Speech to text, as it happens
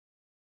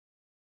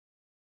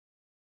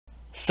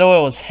So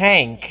it was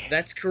Hank.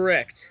 That's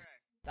correct.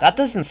 That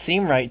doesn't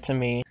seem right to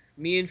me.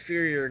 Me and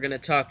Fury are gonna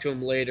talk to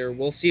him later.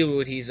 We'll see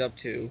what he's up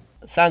to.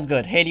 Sounds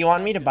good. Hey, do you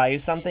want me to buy you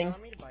something?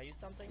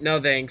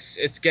 No thanks,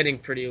 it's getting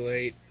pretty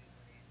late.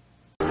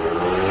 How's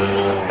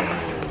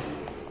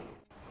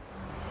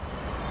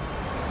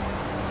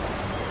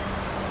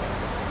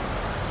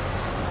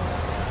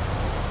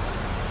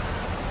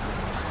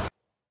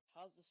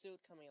the suit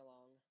coming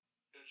along?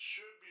 It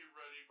should be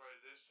ready by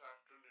this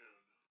afternoon.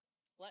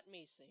 Let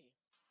me see.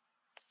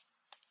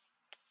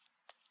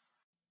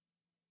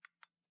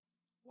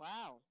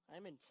 Wow,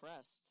 I'm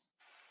impressed.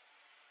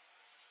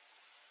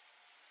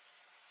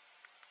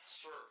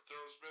 Sir,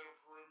 there's been a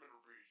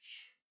perimeter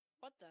breach.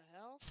 What the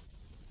hell?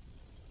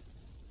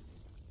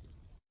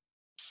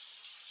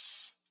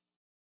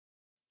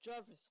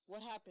 Jarvis,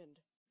 what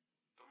happened?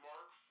 The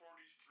Mark 43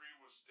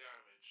 was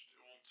damaged. It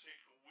will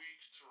take a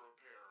week to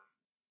repair.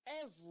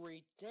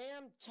 Every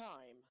damn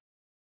time.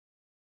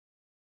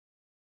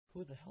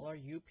 Who the hell are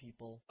you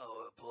people?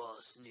 Our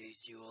boss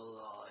needs you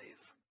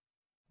alive.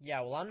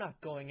 Yeah, well, I'm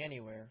not going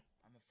anywhere.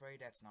 I'm afraid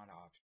that's not an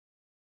option.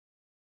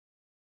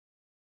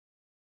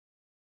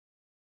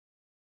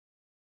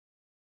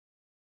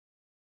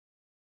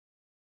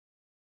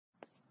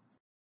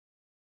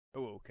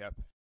 Hello, Cap.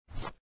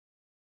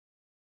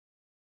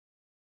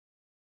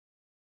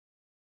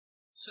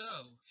 So,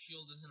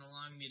 S.H.I.E.L.D. isn't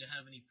allowing me to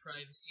have any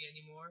privacy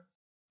anymore?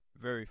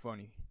 Very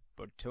funny,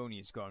 but Tony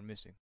has gone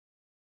missing.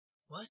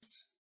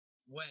 What?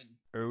 When?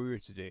 Earlier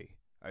today,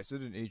 I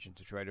sent an agent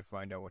to try to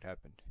find out what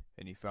happened,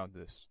 and he found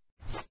this.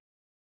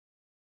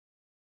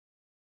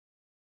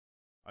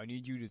 I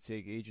need you to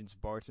take Agents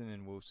Barton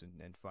and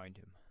Wilson and find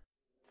him.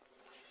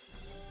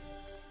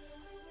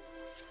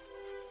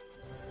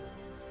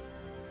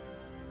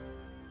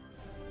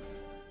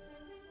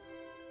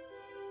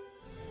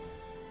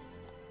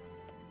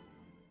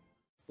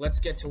 Let's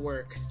get to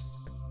work.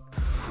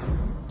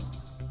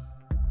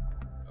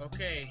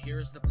 Okay,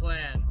 here's the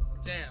plan.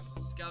 Sam,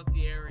 scout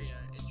the area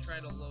and try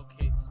to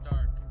locate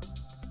Stark.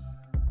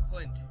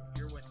 Clint,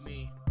 you're with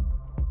me.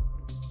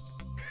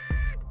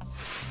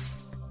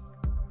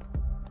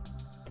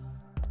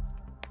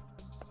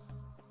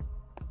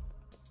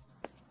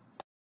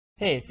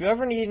 Hey, if you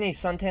ever need any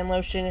suntan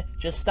lotion,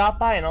 just stop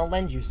by and I'll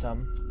lend you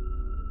some.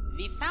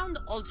 We found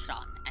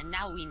Ultron, and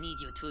now we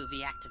need you to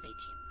reactivate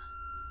him.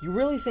 You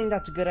really think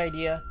that's a good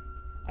idea?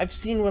 I've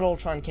seen what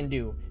Ultron can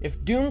do.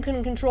 If Doom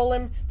couldn't control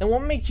him, then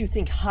what makes you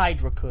think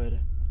Hydra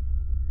could?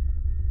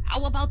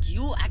 How about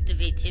you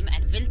activate him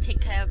and we'll take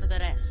care of the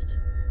rest?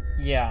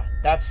 Yeah,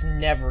 that's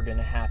never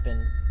gonna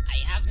happen. I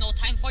have no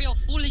time for your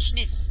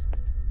foolishness.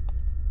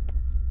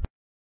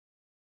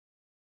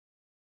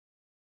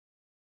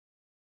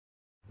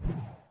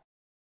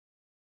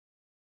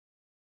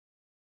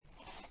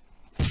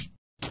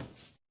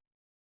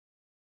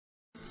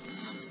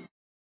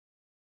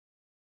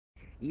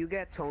 You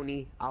get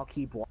Tony, I'll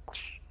keep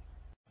watch.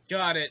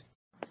 Got it.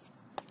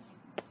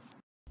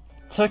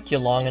 Took you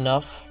long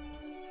enough.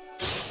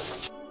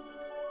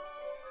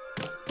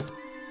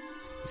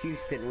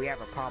 Houston, we have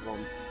a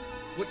problem.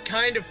 What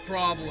kind of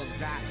problem?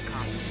 That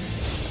copy.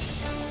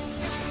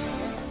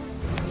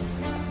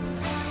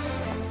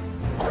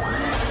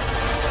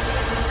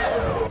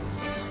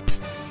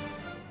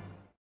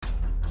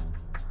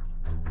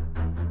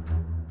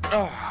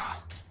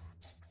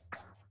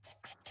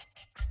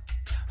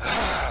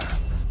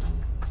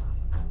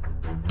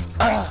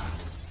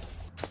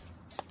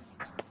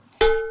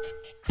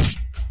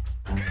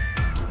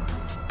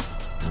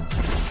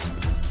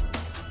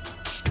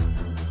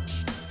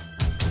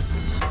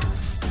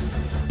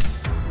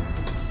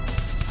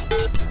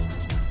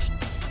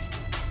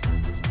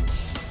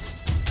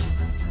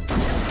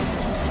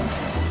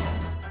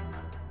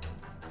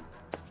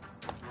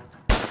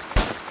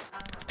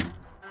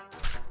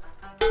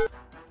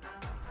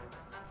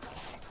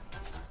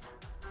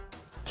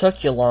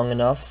 Took you long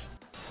enough.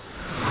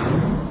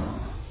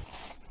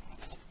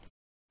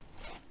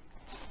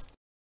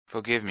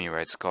 Forgive me,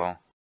 Red Skull.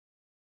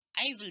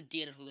 I will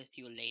deal with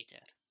you later.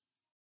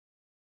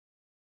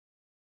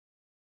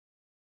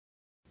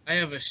 I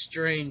have a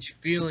strange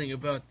feeling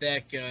about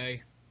that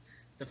guy.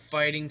 The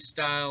fighting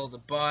style, the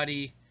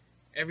body,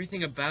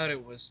 everything about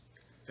it was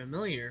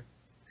familiar.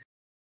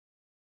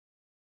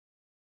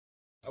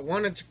 I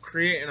wanted to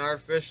create an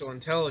artificial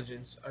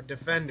intelligence, a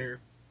defender.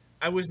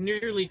 I was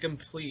nearly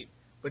complete,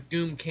 but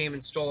Doom came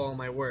and stole all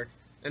my work,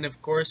 and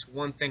of course,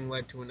 one thing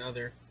led to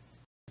another.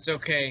 It's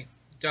okay,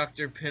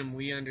 Dr. Pym,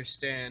 we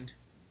understand.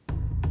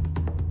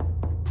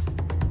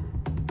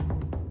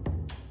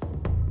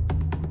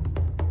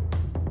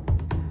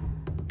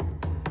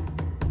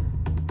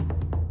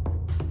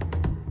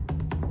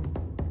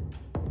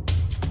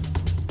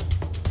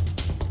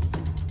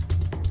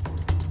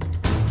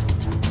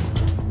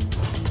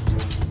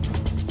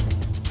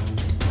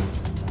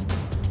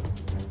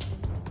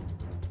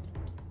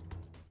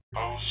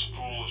 I was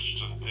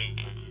foolish to think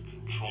I could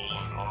control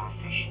an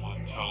artificial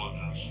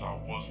intelligence that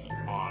wasn't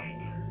mine.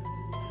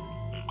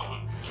 I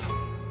couldn't.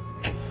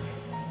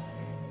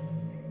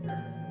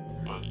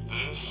 But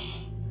this